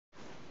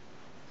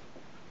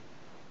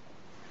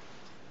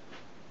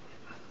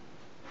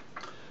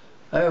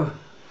Oh,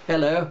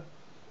 hello.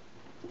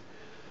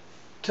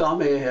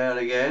 Tommy here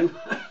again.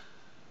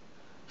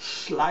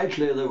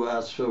 Slightly the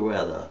worse for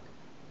weather.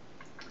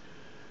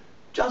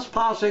 Just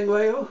passing,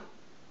 were you?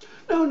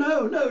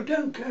 No,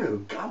 don't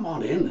go. Come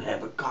on in,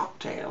 have a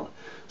cocktail.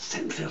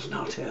 Cynthia's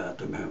not here at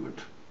the moment.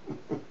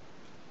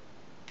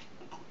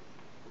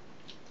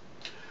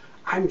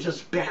 I'm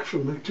just back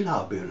from the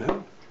club, you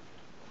know,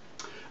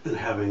 and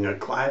having a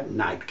quiet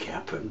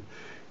nightcap and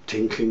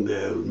tinkling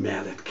the old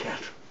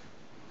Malletkat.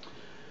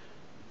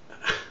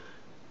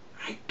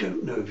 I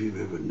don't know if you've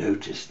ever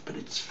noticed, but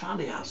it's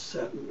funny how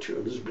certain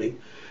tunes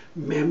bring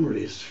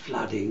memories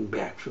flooding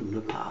back from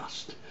the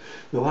past.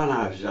 The one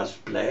I was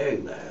just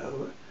playing there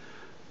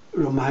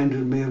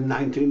reminded me of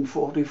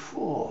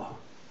 1944,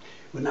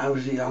 when I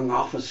was a young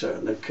officer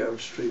in the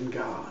Coldstream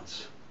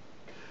Guards.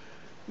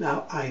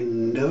 Now, I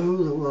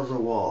know there was a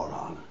war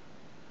on,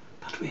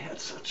 but we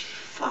had such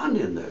fun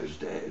in those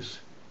days.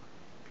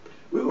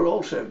 We were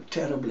also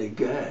terribly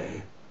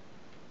gay.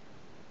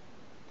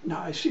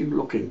 Now, I see you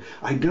looking.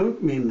 I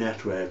don't mean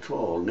that way at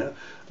all. No,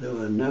 there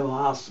were no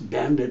arse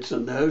bandits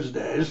in those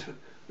days.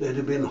 They'd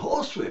have been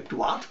horsewhipped,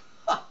 what?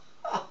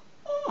 Oh,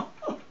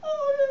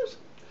 yes.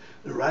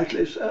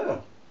 Rightly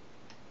so.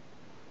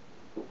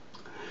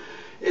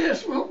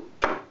 Yes, well,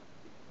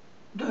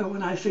 though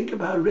when I think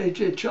about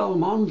Reggie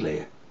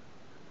Cholmondeley,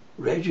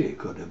 Reggie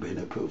could have been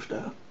a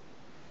poofter.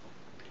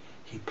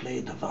 He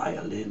played the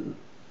violin.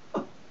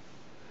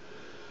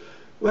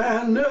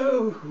 Well,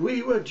 no,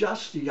 we were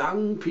just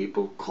young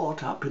people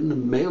caught up in the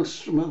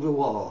maelstrom of the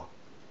war,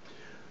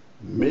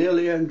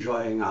 merely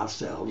enjoying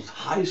ourselves,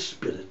 high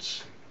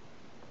spirits.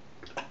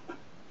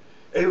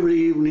 Every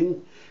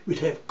evening we'd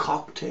have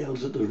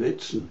cocktails at the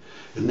Ritz, and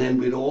then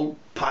we'd all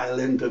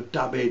pile into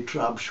Tubby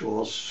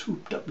Trubshaw's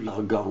souped up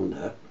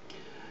Lagonda.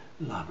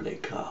 Lovely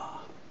car.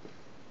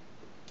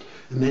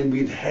 And then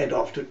we'd head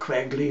off to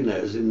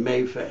Craglino's in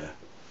Mayfair,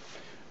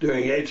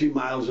 doing 80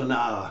 miles an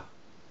hour.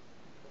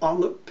 On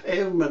the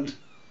pavement.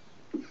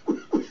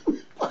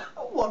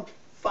 What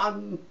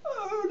fun!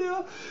 Oh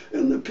dear!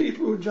 And the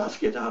people would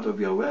just get out of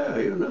your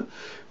way, you know.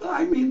 Well,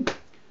 I mean,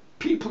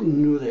 people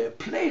knew their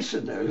place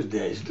in those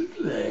days,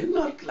 didn't they?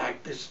 Not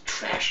like this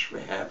trash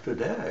we have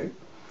today.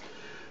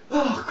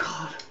 Oh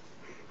God!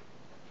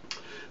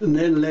 And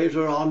then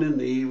later on in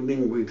the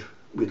evening,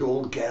 we'd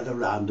all gather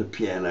round the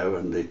piano,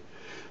 and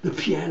the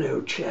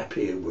piano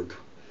chappie would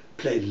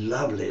play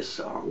lovely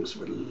songs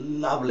with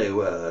lovely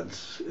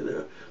words, you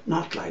know,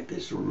 not like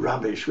this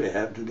rubbish we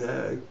have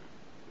today.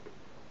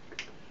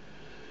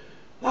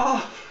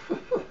 Ah,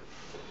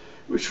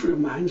 which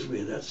reminds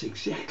me, that's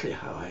exactly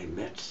how I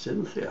met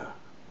Cynthia.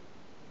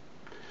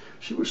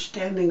 She was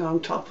standing on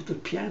top of the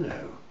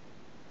piano.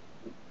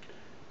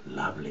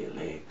 Lovely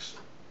legs.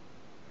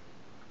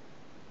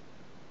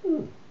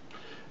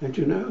 And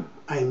you know,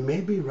 I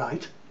may be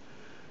right,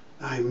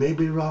 I may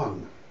be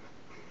wrong.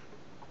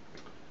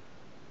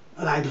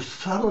 And I'm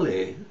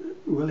thoroughly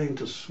willing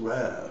to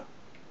swear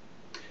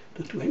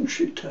that when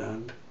she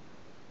turned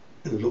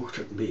and looked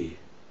at me,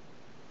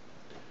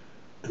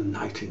 a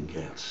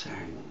nightingale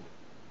sang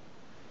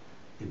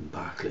in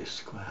Berkeley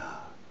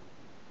Square.